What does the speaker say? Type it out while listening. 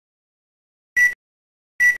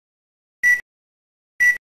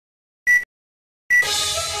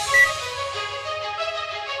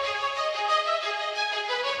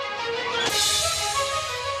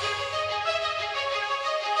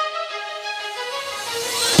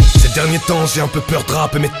Ces derniers temps j'ai un peu peur de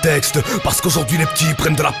rapper mes textes, parce qu'aujourd'hui les petits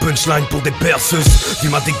prennent de la punchline pour des berceuses. Vu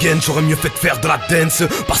ma dégaine, j'aurais mieux fait de faire de la dance,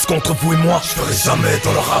 parce qu'entre vous et moi, je ferai jamais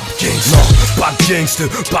dans le rap gangsta. Non, pas de gangsta,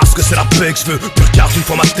 parce que c'est la paix que je veux. Tu regardes une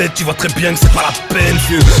fois ma tête, tu vois très bien que c'est pas la peine,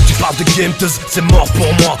 vieux. Tu parles de gameteuse, c'est mort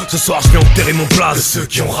pour moi. Ce soir je vais enterrer mon blaze de ceux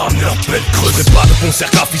qui ont ramené leur pelle creuse. Mais pas de concert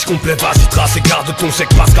qu'affiche complet, vas-y trace et garde ton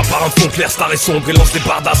chèque, parce qu'à part un fond clair, star et sombre et lance des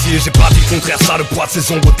barres d'acier. J'ai pas dit le contraire, ça le poids de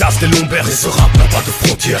ses ombres casse des lombaires. Mais ce rap n'a pas de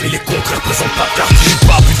frontières, il est contraire, présente pas de quartier. J'suis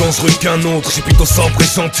pas plus dangereux qu'un autre, j'suis plutôt sobre et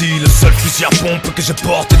gentil. Le seul fusil à pompe que je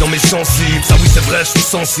porte est dans mes sensibles. Ça oui c'est vrai, j'suis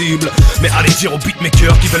sensible, mais allez dire aux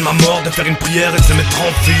beatmakers qui veulent ma mort de faire une prière et de se mettre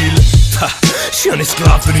en file. J'suis un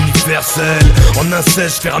esclave de l'universel. En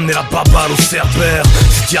inceste, j'fais ramener la baballe au cerbère.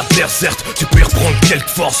 Si t'y adhères certes, tu peux y reprendre quelques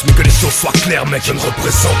forces, mais que les choses soient claires mec, je ne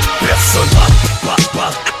représente personne.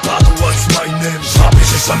 What's my name? J'rappe et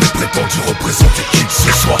j'ai jamais prétendu représenter qui que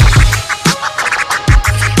ce soit.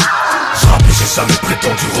 J'rappe et j'ai jamais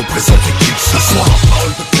prétendu représenter qui que ce soit.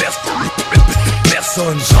 Parole de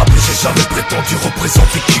personne. J'rappe et j'ai jamais prétendu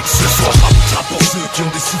représenter qui que ce soit. J'rappe pour ceux qui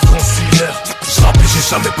ont des souffrances similaires. J'rappe et j'ai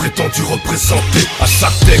jamais prétendu représenter. À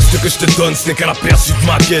chaque texte que je te donne, ce n'est qu'à l'aperçu de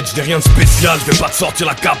ma quête. J'n'ai rien de spécial, je vais pas te sortir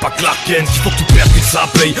la cape à Clark Kent. Il faut que tu percutes, ça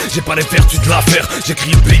paye, j'ai pas les vertus de l'affaire.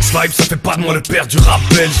 J'écris le Big Vibe, ça fait pas de moi le père du rap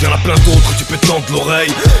belge. Y'en a plein d'autres, tu peux tendre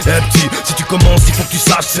l'oreille. Eh petit, si tu commences, il faut que tu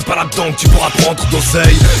saches, c'est pas là-dedans que tu pourras prendre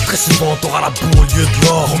d'oseille. Très souvent t'auras la boue au lieu de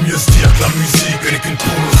l'or. Vaut mieux se dire que la musique, elle est qu'une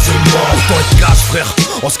poule aux œufs morts. Autant être cash frère,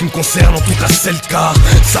 en ce qui me concerne, en tout cas c'est le cas.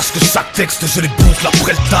 Sache que chaque texte, je les boucle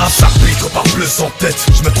après le taf. Chapitre par bleu sans tête,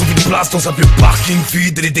 je me trouve une place dans un vieux parking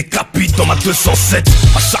vide et les décapite dans ma 207.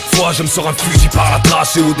 À chaque fois je me sors un fusil par la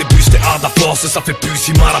trace. Et au début j'étais hard à force, ça fait plus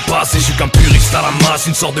si mal à passer. Je suis qu'un puriste à la masse,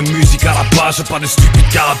 une sorte de musique à la page. Pas de stupide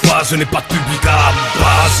carapace, je n'ai pas de public à la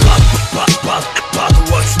base. Pas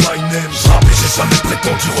de what's my name. J'rappe et j'ai jamais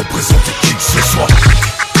prétendu représenter qui que ce soit.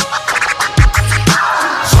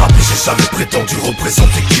 J'rappe et j'ai jamais prétendu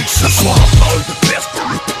représenter qui que ce soit. Parole de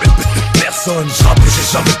personne. J'rappe et j'ai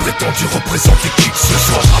jamais prétendu représenter qui que ce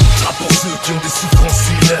soit. J'rappe pour ceux qui ont des souffrances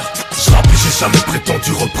similaires. J'rappe et j'ai jamais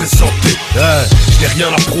prétendu représenter. Je n'ai rien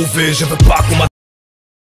à prouver, je veux pas qu'on m'a.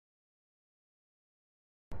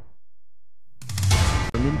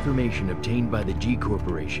 From information obtained by the G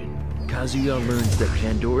Corporation, Kazuya learns that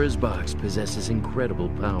Pandora's box possesses incredible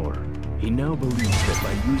power. He now believes that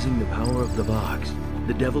by using the power of the box,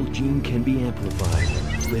 the devil gene can be amplified.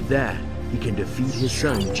 With that, he can defeat his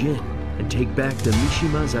son Jin and take back the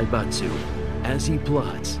Mishima Zaibatsu. As he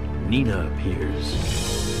plots, Nina appears.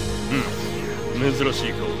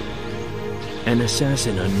 An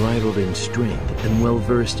assassin unrivaled in strength and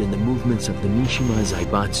well-versed in the movements of the Mishima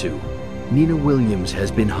Zaibatsu, Nina Williams has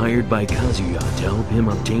been hired by Kazuya to help him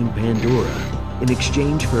obtain Pandora in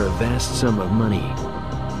exchange for a vast sum of money.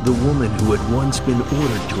 The woman who had once been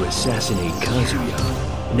ordered to assassinate Kazuya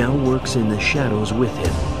now works in the shadows with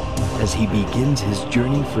him as he begins his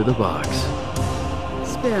journey for the box.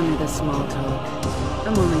 Spare me the small talk.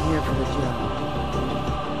 I'm only here for the job.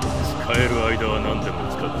 使える間は何でも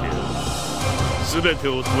使ってやる。全て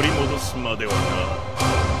を取り戻すまではな。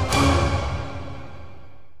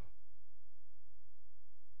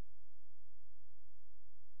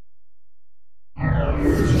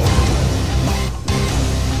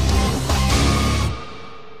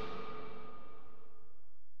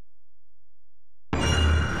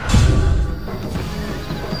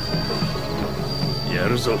や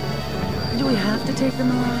るぞ。Do we have to take them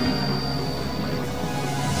alive?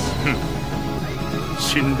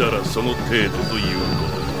 死んだらその程度というこ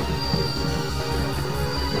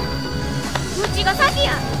と。うちが先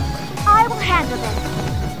や。I will handle them.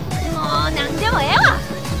 もう何でもええわ。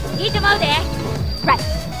聞いてまうで。Right.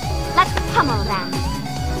 Let's pummel them.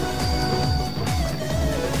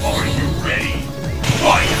 Are you ready?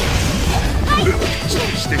 Fight!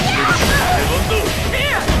 してくれる出番だ。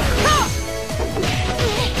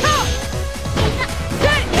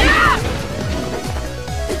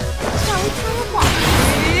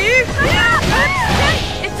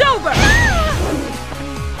It's over!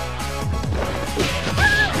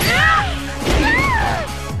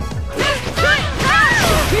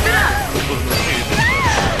 Keep it up!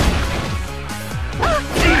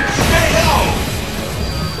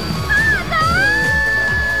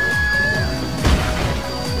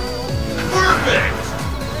 Perfect!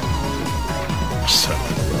 貴様は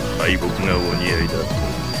敗北がお似合いだ。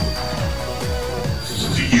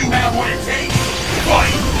Do you have what it takes?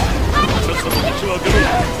 Fight! さっさと道を開けろ。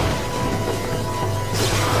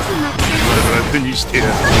楽にしてやる。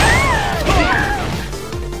出番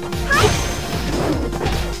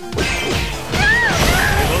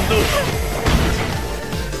だ。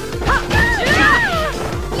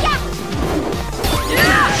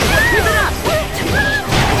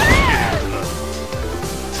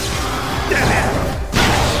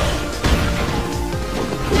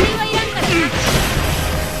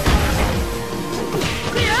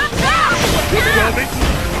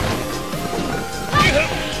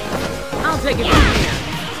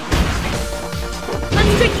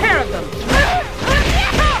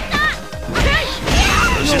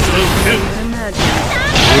imagine.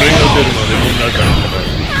 俺が出るまでもなかったな。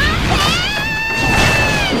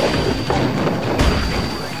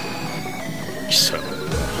貴様は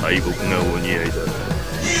敗北がお似合いだ。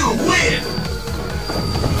You win!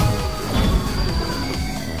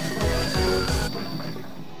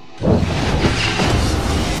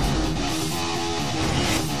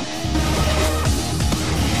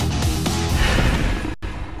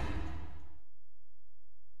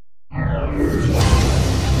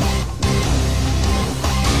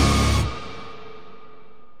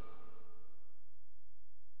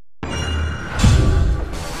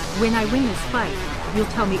 When I win this fight, you'll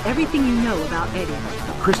tell me everything you know about Eddie.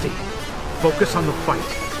 Christy, focus on the fight.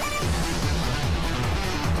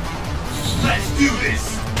 Let's do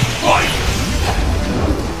this! Fight!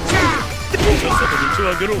 さっさと道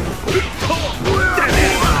を開けろ。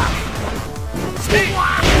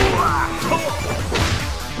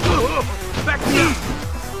Back to me!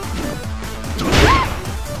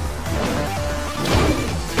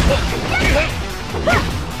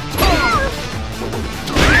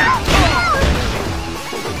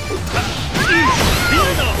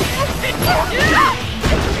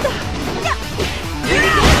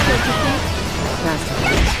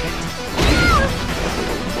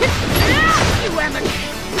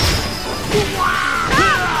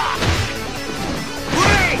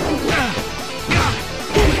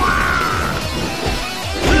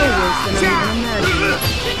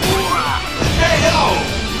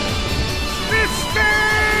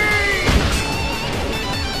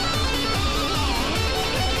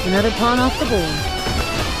 Another pawn off the board.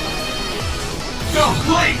 Go,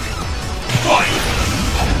 Blake! Fight!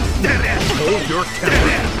 Hold your temper.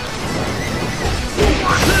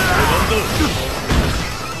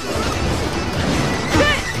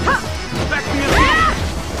 Back me up.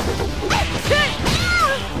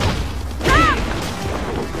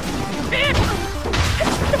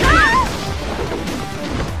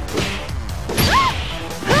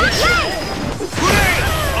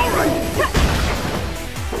 All right.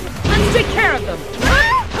 Let's take care of them.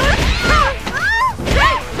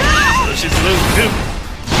 よし、それを受ける。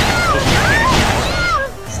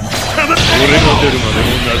俺が出るまでも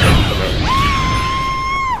なかったな。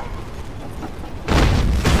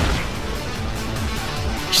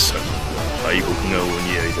貴様は敗北がお似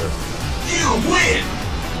合いだ。 You win!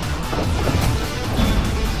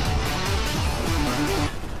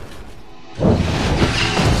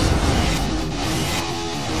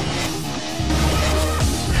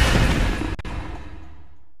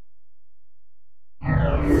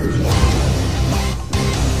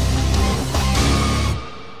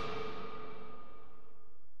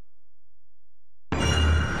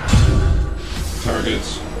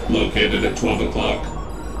 Targets located at 12 o'clock.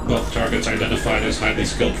 Both targets identified as highly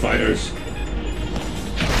skilled fighters.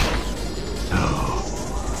 Oh,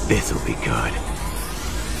 this'll be good.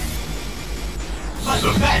 Let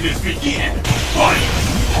the madness begin! Fight!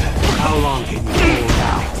 How long can you hold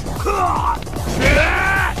out?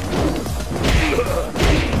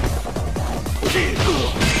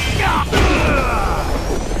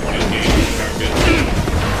 Engage target.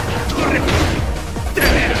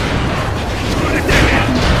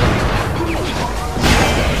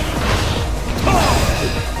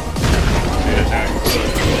 Attack.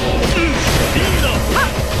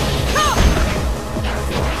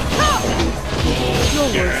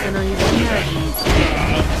 You're worse than I even imagined.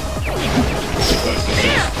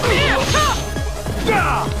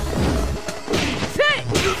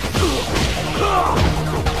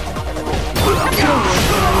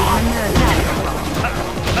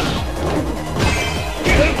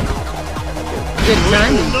 Good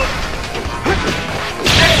timing.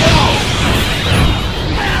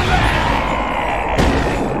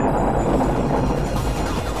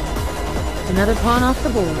 Another pawn off the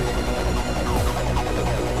board.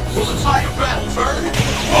 Will the tide of battle turn?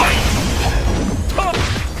 Fight!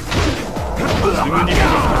 すぐに来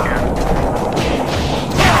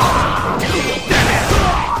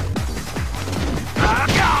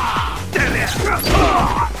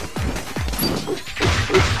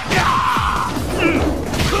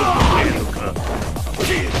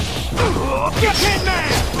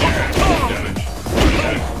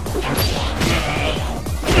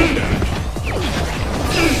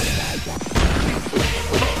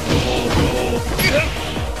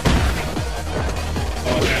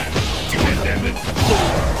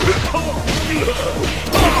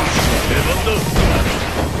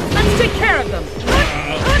Let's take care of them.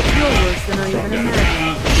 You're worse than I even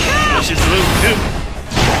imagined. よし、それを受ける。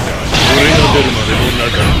俺が出るまでもな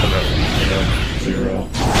かったな。 Zero.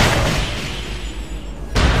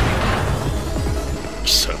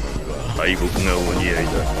 貴様には敗北がお似合い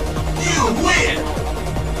だ。You win!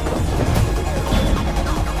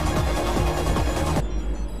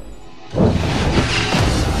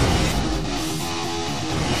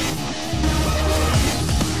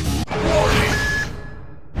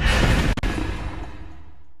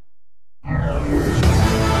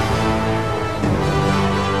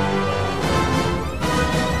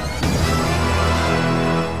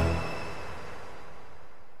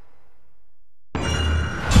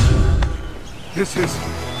 This is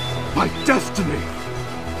my destiny.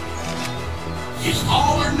 It's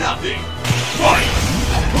all or nothing. Fight!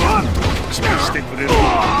 してくれる。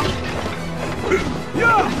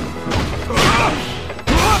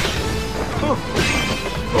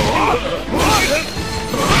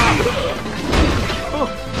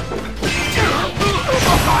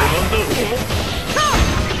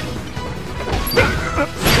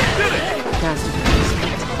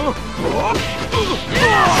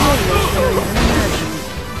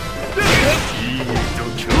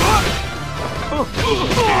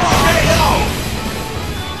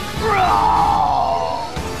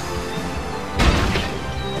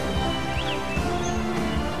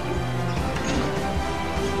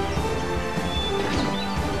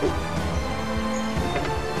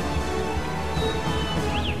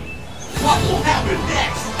What will happen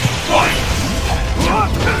next? Fight!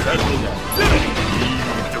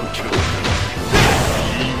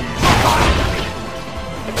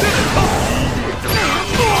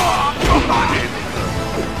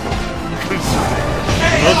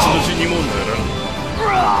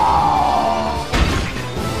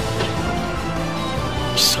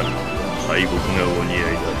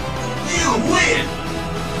 You win!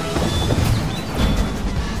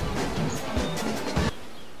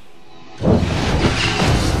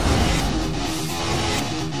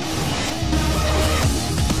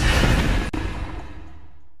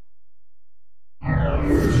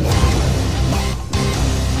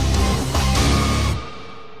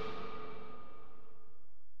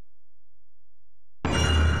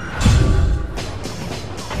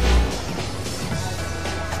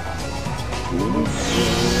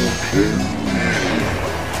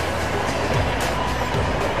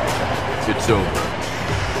 It's over.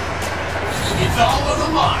 It's all on the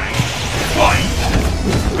line. Fight!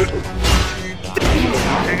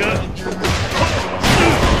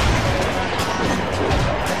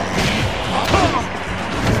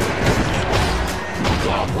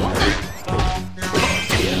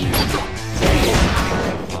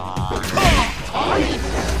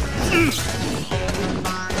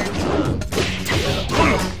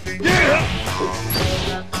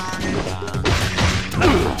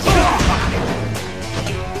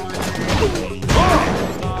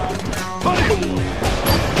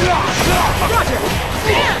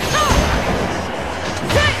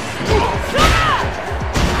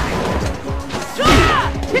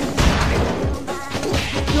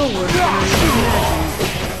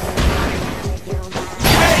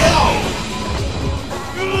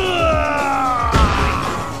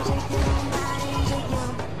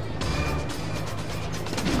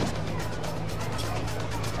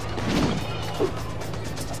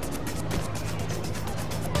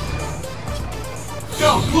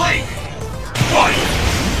 Don't blink! Fight!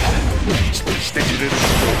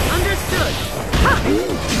 Understood. Ha!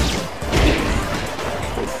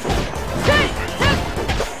 Stay!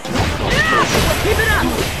 Keep it up!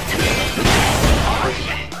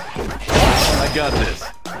 I got this.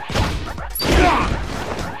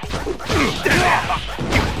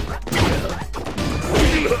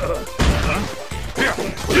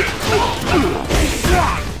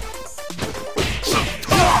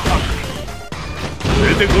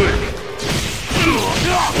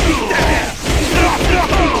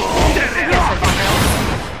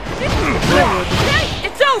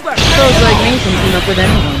 It's over! Those like me can team up with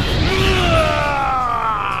anyone.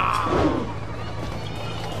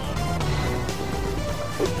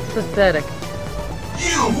 Pathetic.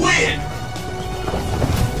 You win!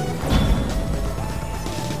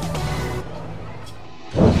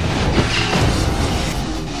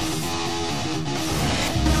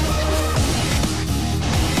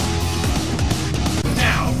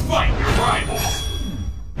 Now fight your rivals!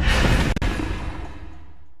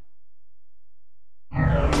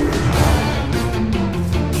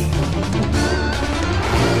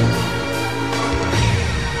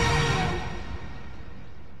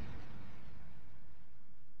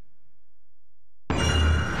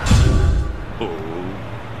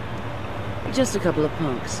 Just a couple of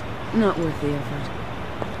punks. Not worth the effort.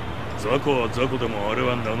 雑魚は雑魚でもあれ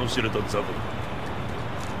は名の知れた雑魚だ。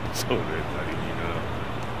それなりにな。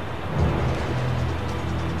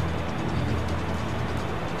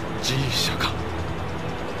G 社か。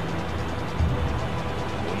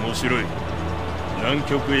面白い。南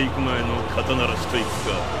極へ行く前の肩慣らしといくか。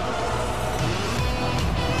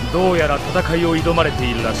どうやら戦いを挑まれて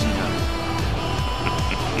いるらしいな。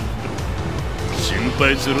心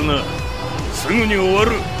配するな。すぐに終わ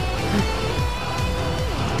る。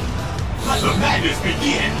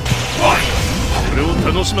俺を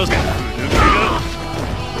楽しませ。抜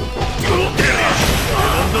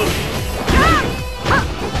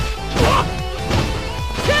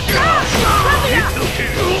け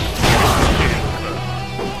が。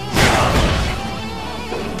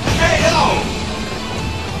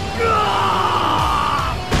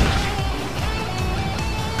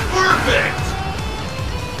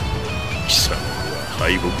貴様は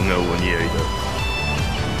敗北がお似合いだ。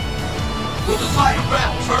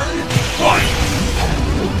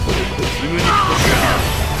すぐに来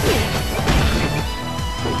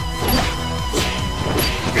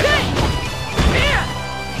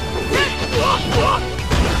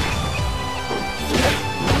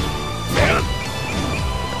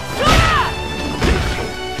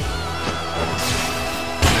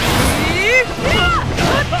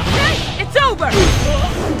It's over!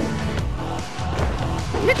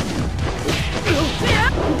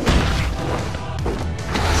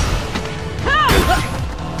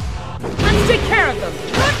 Let's take care of them!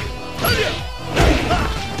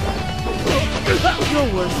 You're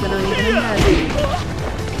worse than I even imagined.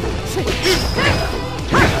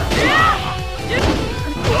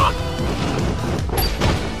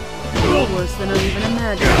 You're worse than I even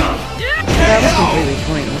imagined. That was completely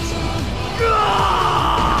pointless.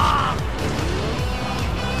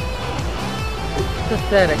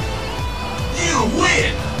 Pathetic. You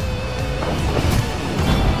win!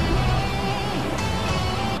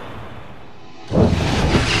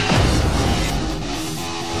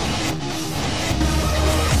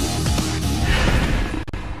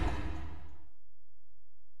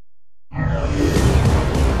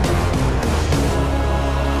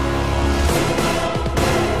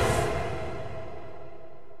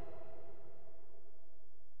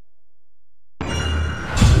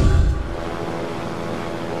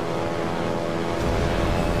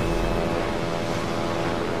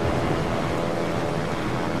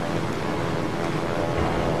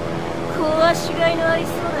 しがいのあり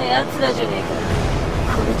そうなやつらじゃねえか。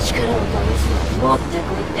この力を試すの持ってこ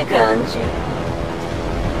いって感じ。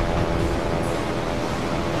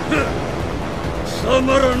貴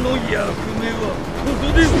様らの役目はこ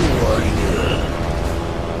こで終わりだ。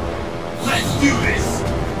Let's do this!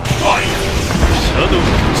 Fight! シャドウを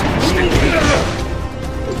潰してくれ。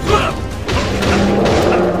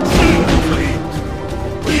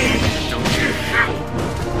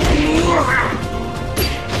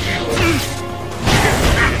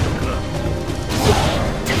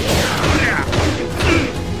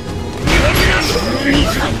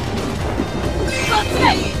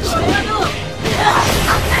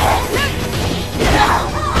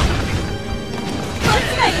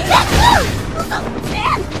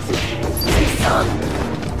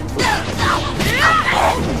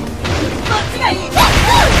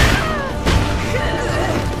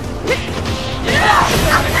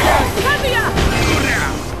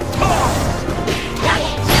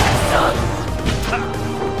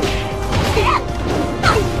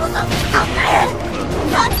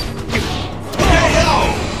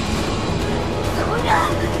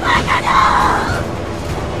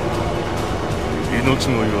命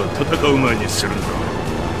乞いは戦う前にするんだ。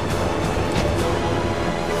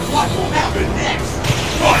What will happen next?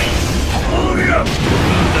 Fight!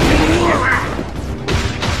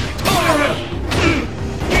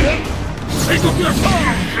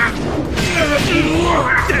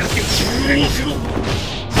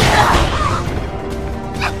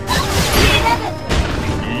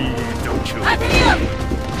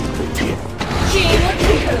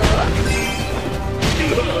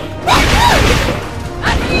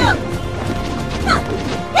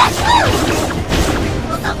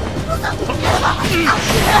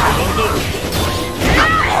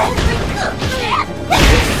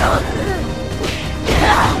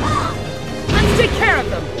 Let's take care of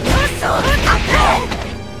them!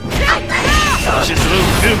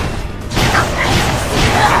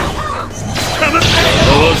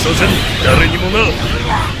 させん、誰にもな。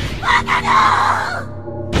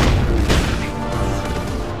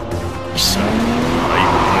貴様、敗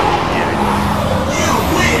北がお似合い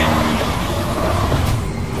だ。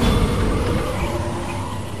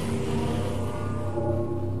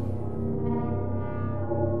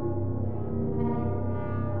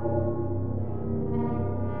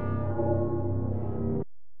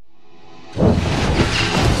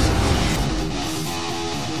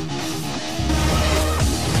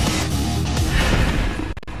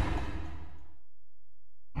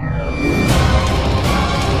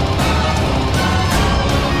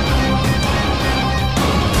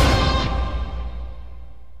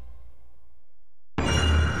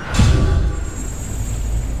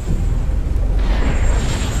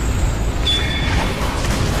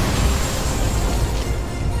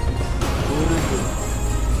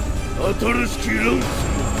新しき乱世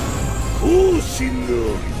更新の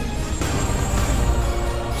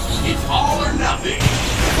It's all or nothing.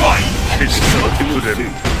 Fight! 決して当てくれる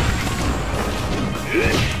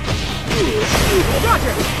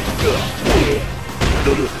Roger!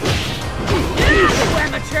 You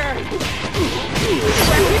amateur!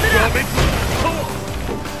 Keep it up!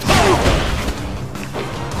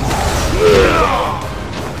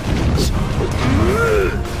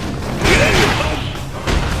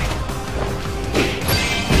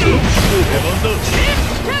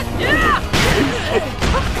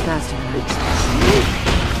 Faster than I Keep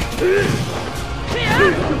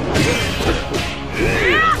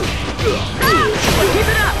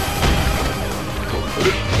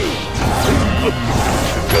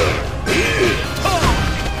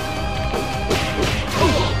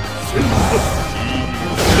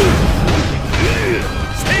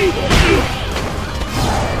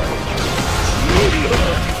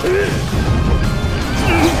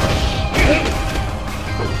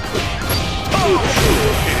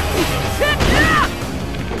it up!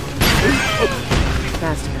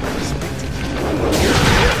 Faster than I expected.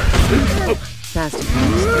 Faster than I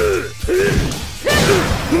expected.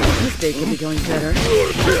 This day could be going better.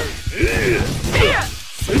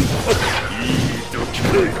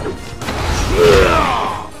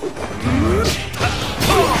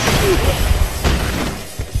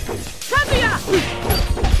 Kazuya!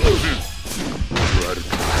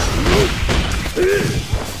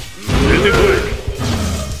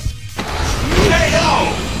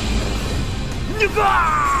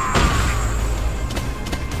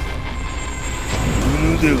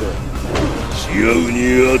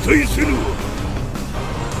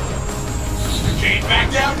 Can't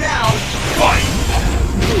back down now. Fight!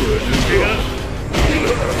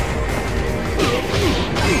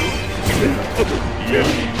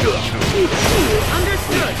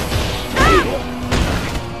 Understood!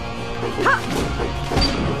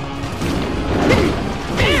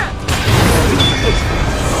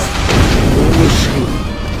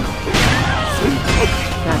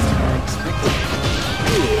 Faster than I expected. Faster than I expected.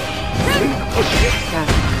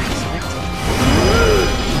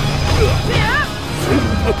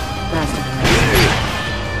 Faster than I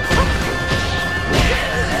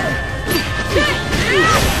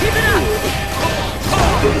Keep it up!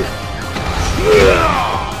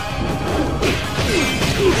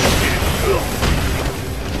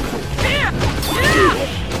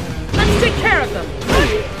 Let's take care of them!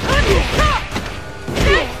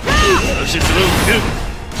 足つぼをつける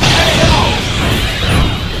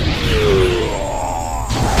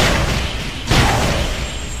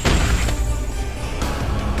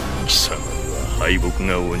貴様には敗北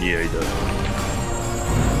がお似合いだ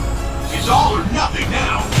It's all or nothing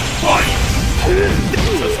now. Fight! さ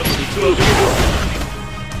っさと器を出ろ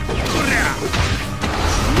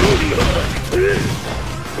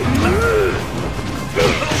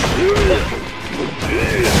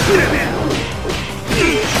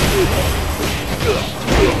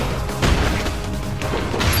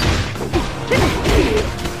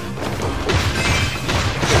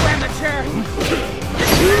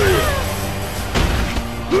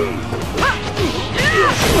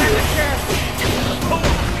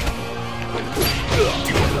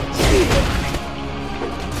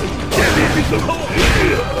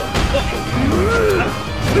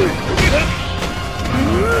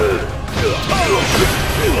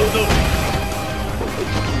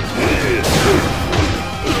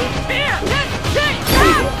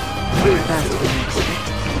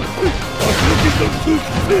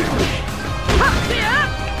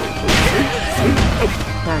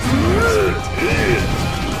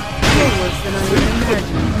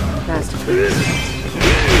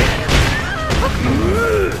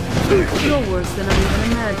You're worse than I even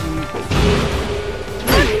imagined.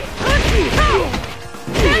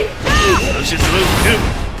 足つぼをつける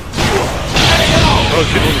化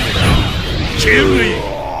け物め消えるがいい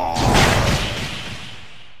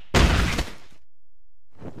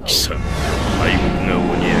貴様敗北がお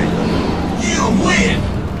似合いだ You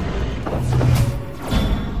win!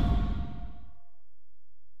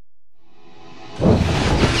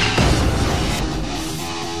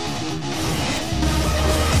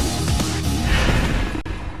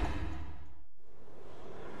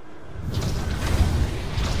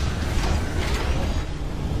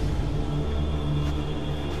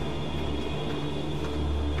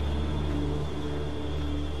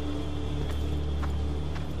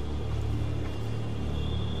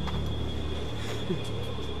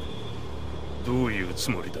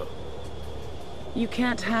 You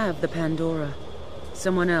can't have the Pandora.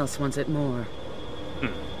 Someone else wants it more.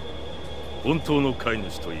 本当の飼い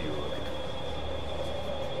主というわ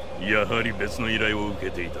けか。やはり別の依頼を受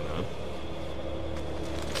けていたな。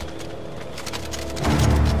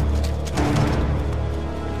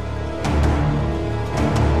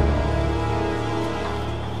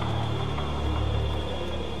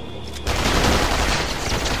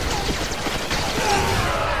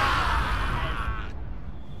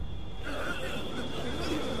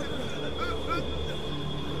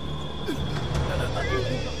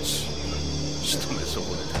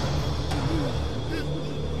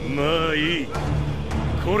まあいい。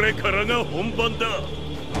これからが本番だ。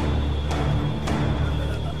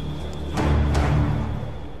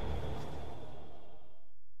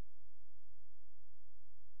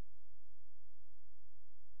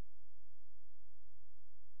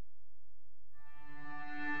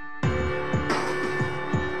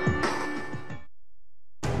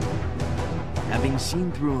Having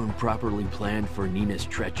seen through and properly planned for Nina's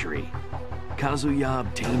treachery, Kazuya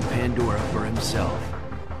obtained Pandora for himself.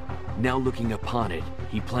 Now looking upon it,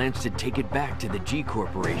 he plans to take it back to the G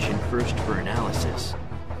Corporation first for analysis,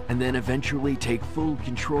 and then eventually take full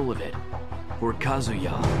control of it. For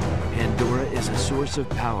Kazuya, Pandora is a source of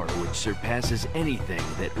power which surpasses anything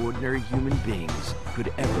that ordinary human beings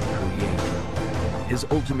could ever create. His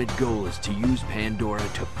ultimate goal is to use Pandora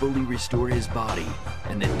to fully restore his body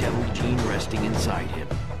and the devil gene resting inside him.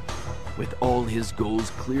 With all his goals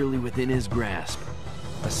clearly within his grasp,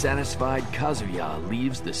 a satisfied Kazuya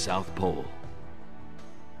leaves the South Pole.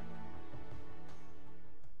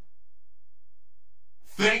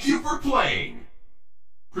 Thank you for playing.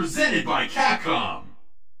 Presented by Capcom.